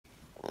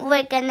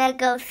we're gonna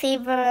go see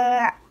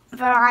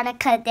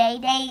Veronica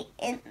Day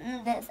in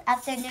this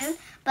afternoon.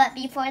 But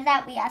before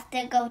that, we have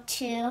to go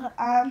to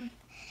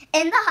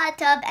in the hot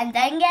tub and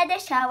then get a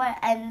shower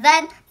and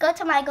then go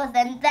to Michael's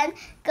and then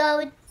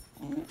go.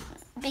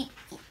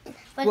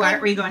 Why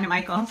are we going to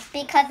Michael's?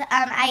 Because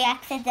I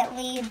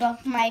accidentally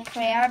broke my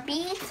prayer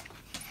beads,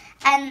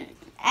 and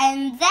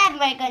then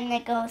we're gonna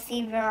go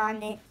see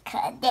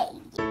Veronica Day.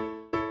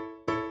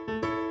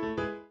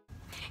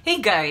 Hey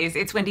guys,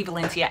 it's Wendy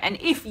Valencia, and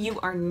if you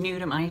are new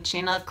to my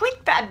channel,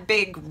 click that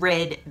big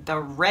red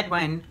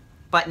one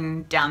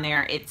button down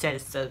there. It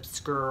says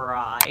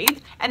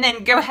subscribe, and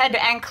then go ahead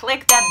and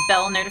click that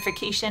bell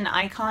notification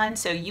icon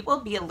so you will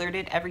be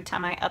alerted every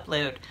time I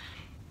upload,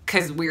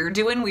 because we're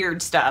doing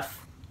weird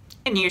stuff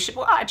and you should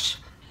watch.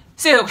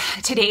 So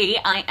today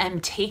I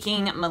am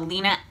taking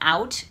Melina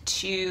out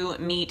to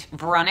meet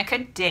Veronica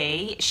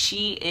Day.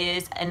 She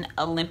is an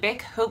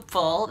Olympic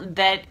hopeful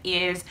that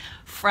is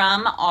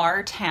from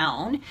our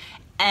town,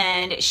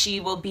 and she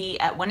will be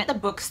at one of the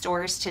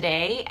bookstores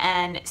today.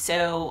 And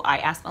so I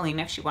asked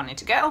Melina if she wanted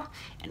to go,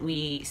 and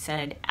we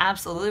said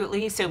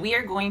absolutely. So we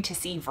are going to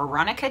see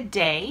Veronica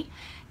Day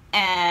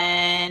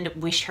and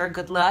wish her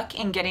good luck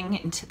in getting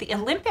into the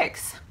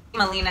Olympics.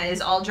 Melina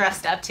is all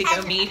dressed up to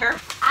go meet her.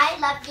 I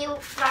love you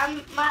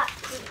from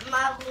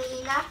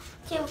Melina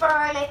to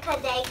Veronica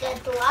Day.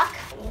 Good luck.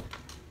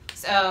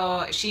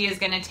 So she is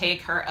going to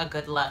take her a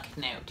good luck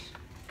note.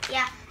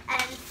 Yeah,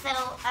 and so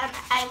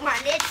I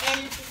wanted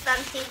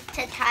something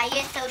to tie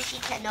it so she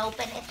can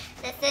open it.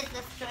 This is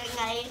the string.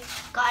 I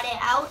got it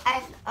out.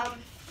 And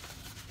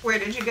where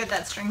did you get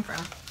that string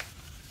from?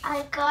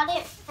 I got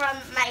it from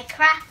my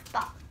craft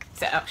box.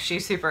 So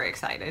she's super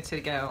excited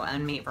to go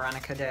and meet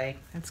Veronica Day.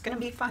 It's gonna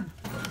be fun.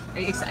 Are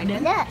you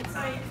excited? Yeah,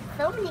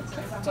 so many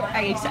pictures.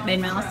 Are you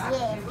excited, Mouse?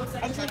 Yeah,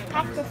 and she's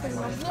practicing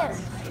with you.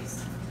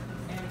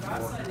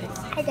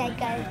 I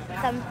got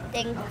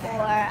something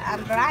for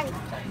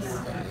Veronica.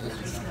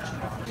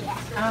 Yeah.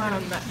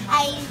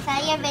 I saw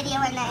your video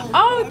and I...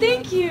 Oh,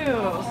 thank you.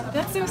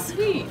 That's so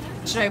sweet.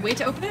 Should I wait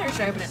to open it or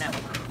should I open it now?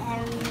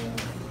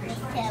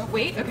 So.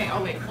 Wait? Okay,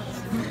 I'll wait.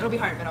 It'll be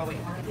hard, but I'll wait.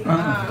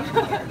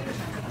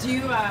 Do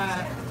you,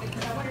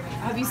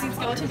 have you seen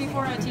Skeleton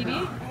before on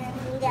TV?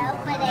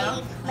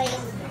 No, but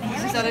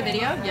You saw the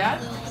video?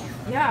 Yeah?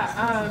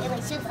 Yeah, it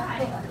was super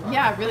cool.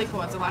 Yeah, really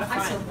cool. It's a lot of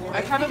fun.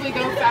 I probably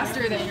go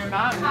faster than your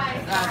mom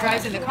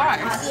drives in the car.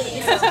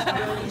 Yeah,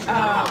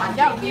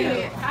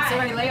 so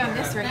I lay on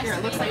this right here.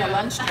 It looks like a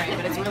lunch tray,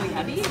 but it's really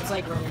heavy. It's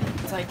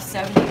like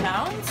 70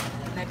 pounds.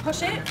 And I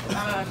push it,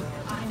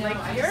 like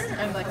here,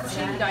 and like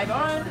dive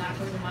on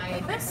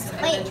like this,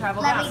 and then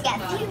travel down. Let me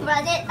guess. You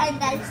run it,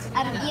 and then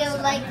you're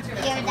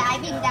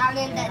diving down,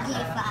 and then you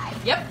fly.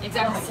 Yep,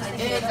 exactly.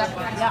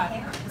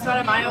 Yeah. It's about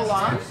a mile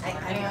long,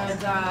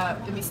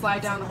 and we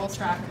slide down the whole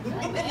track.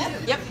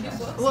 Yep.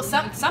 Well,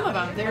 some of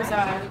them.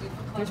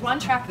 There's one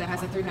track that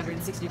has a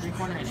 360-degree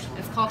corner in it.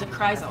 It's called a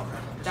Kreisel.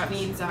 That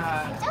means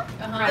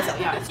Kreisel.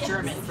 Yeah, it's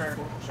German for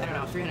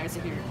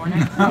 360-degree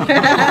corner.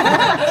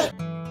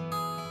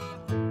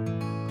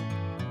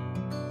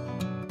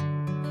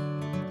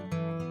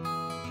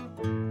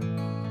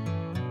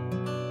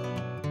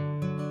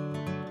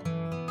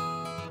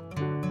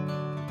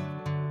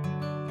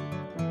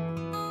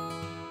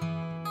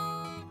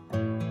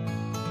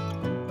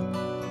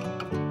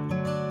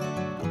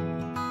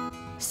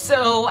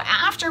 So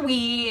after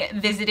we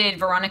visited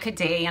Veronica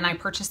Day and I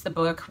purchased the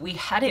book, we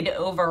headed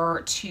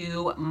over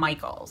to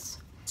Michael's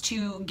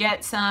to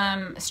get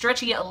some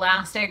stretchy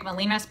elastic.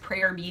 Melina's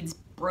prayer beads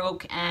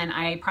broke and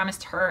I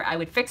promised her I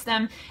would fix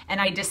them,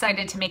 and I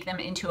decided to make them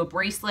into a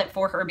bracelet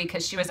for her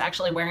because she was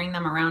actually wearing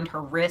them around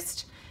her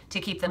wrist to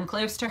keep them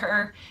close to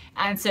her.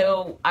 And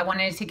so I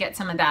wanted to get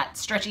some of that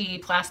stretchy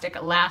plastic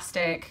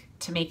elastic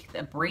to make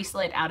the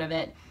bracelet out of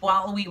it.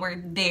 While we were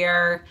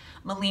there,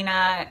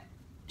 Melina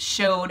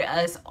showed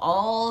us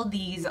all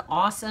these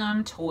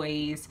awesome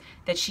toys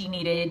that she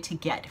needed to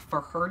get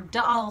for her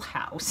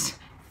dollhouse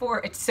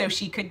so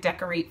she could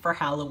decorate for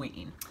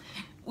Halloween.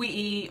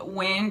 We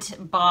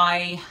went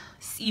by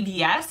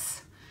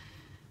CVS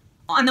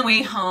on the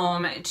way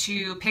home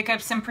to pick up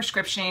some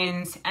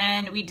prescriptions,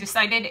 and we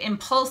decided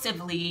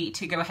impulsively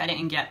to go ahead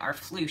and get our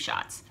flu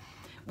shots,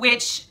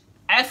 which,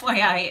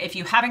 FYI, if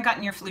you haven't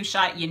gotten your flu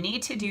shot, you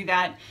need to do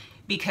that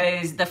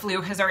because the flu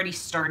has already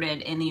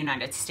started in the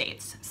United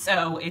States.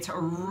 So it's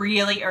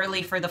really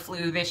early for the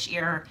flu this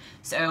year.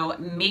 So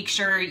make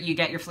sure you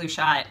get your flu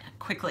shot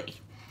quickly.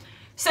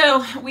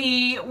 So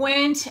we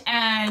went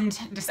and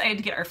decided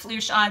to get our flu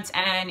shots,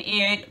 and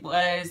it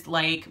was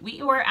like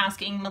we were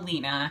asking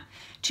Melina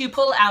to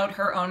pull out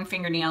her own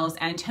fingernails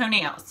and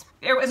toenails.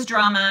 There was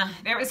drama,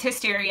 there was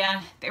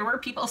hysteria, there were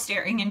people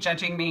staring and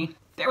judging me.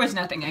 There was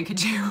nothing I could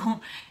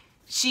do.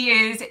 She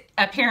is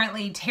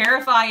apparently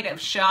terrified of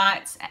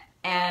shots,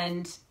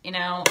 and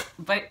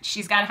but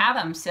she's got to have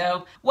them.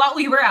 So while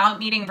we were out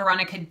meeting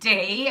Veronica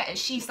Day,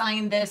 she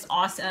signed this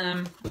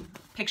awesome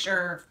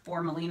picture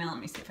for Melina. Let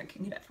me see if I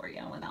can get it for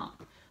you without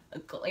a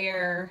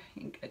glare.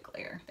 There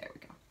we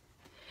go.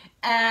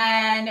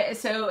 And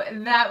so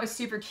that was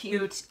super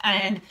cute.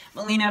 And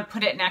Melina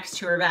put it next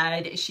to her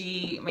bed.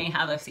 She may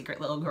have a secret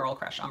little girl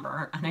crush on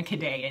Veronica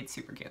Day. It's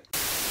super cute.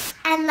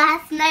 And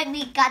last night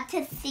we got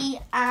to see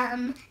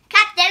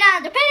Captain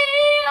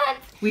Underpants.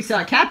 We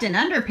saw Captain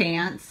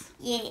Underpants.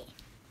 Yeah.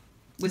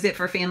 Was it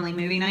for family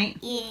movie night?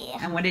 Yeah.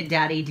 And what did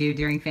Daddy do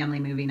during family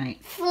movie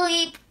night?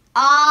 Sleep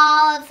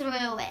all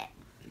through it.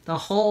 The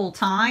whole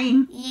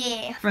time?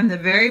 Yeah. From the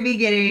very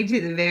beginning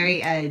to the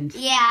very end.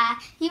 Yeah,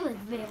 he was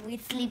really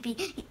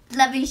sleepy.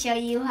 Let me show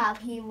you how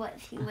he was.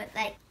 He was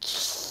like...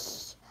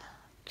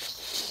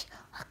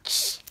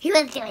 He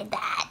was doing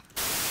that.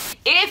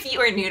 If you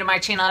are new to my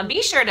channel,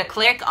 be sure to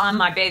click on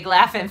my big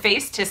laughing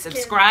face to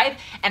subscribe,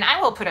 and I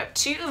will put up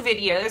 2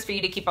 videos for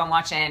you to keep on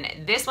watching.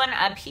 This one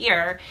up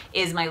here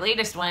is my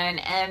latest one,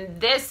 and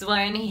this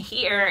one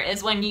here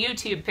is one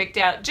YouTube picked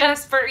out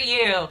just for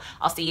you.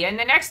 I'll see you in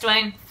the next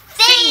one.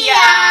 See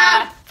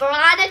ya!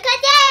 Veronica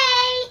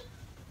Day!